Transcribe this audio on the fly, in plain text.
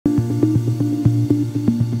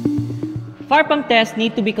Fire pump tests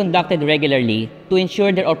need to be conducted regularly to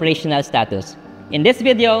ensure their operational status. In this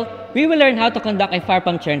video, we will learn how to conduct a fire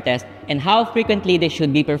pump churn test and how frequently they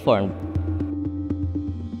should be performed.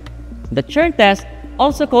 The churn test,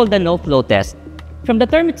 also called the no-flow test, from the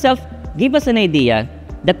term itself, gives us an idea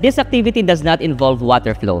that this activity does not involve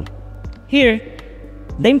water flow. Here,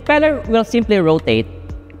 the impeller will simply rotate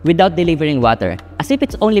without delivering water, as if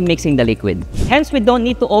it's only mixing the liquid. Hence, we don't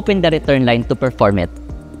need to open the return line to perform it.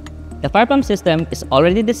 The fire pump system is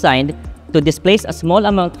already designed to displace a small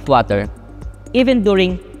amount of water, even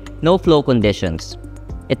during no-flow conditions.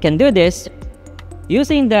 It can do this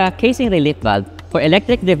using the casing relief valve for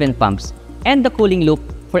electric-driven pumps and the cooling loop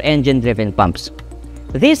for engine-driven pumps.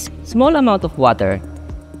 This small amount of water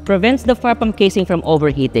prevents the fire pump casing from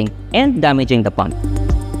overheating and damaging the pump.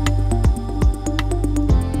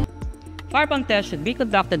 Fire pump tests should be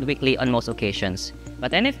conducted weekly on most occasions,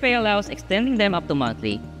 but NFPA allows extending them up to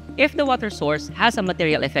monthly if the water source has a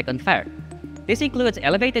material effect on fire. This includes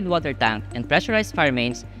elevated water tank and pressurized fire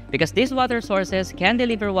mains because these water sources can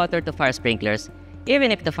deliver water to fire sprinklers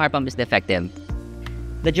even if the fire pump is defective.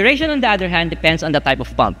 The duration, on the other hand, depends on the type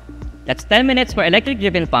of pump. That's 10 minutes for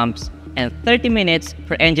electric-driven pumps and 30 minutes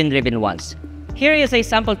for engine-driven ones. Here is a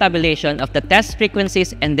sample tabulation of the test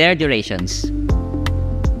frequencies and their durations.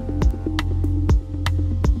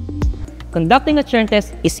 Conducting a churn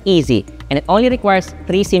test is easy and it only requires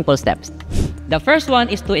 3 simple steps. The first one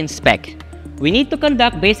is to inspect. We need to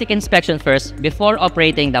conduct basic inspection first before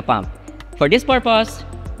operating the pump. For this purpose,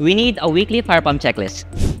 we need a weekly fire pump checklist.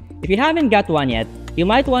 If you haven't got one yet, you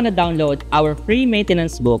might want to download our free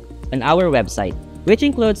maintenance book on our website, which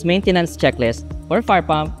includes maintenance checklist for fire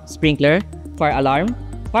pump, sprinkler, fire alarm,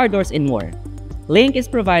 fire doors, and more. Link is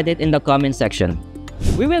provided in the comment section.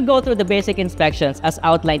 We will go through the basic inspections as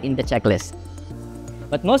outlined in the checklist.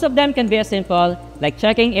 But most of them can be as simple like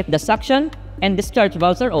checking if the suction and discharge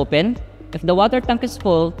valves are open, if the water tank is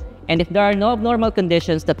full, and if there are no abnormal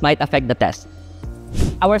conditions that might affect the test.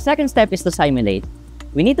 Our second step is to simulate.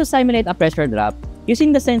 We need to simulate a pressure drop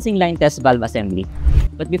using the sensing line test valve assembly.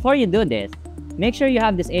 But before you do this, make sure you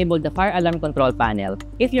have disabled the fire alarm control panel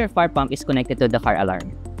if your fire pump is connected to the fire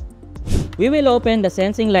alarm. We will open the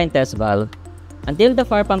sensing line test valve until the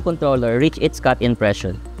fire pump controller reaches its cut-in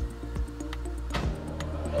pressure.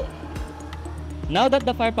 Now that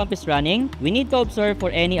the fire pump is running, we need to observe for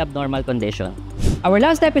any abnormal condition. Our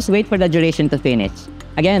last step is wait for the duration to finish.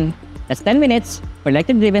 Again, that's 10 minutes for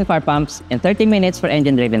electric-driven fire pumps and 30 minutes for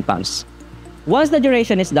engine-driven pumps. Once the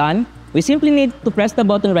duration is done, we simply need to press the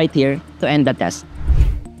button right here to end the test.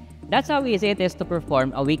 That's how easy it is to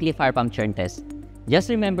perform a weekly fire pump churn test. Just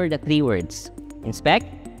remember the 3 words: inspect,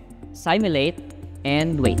 simulate,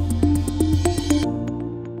 and wait.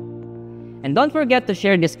 And don't forget to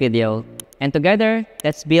share this video, and together,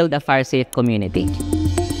 let's build a fire-safe community.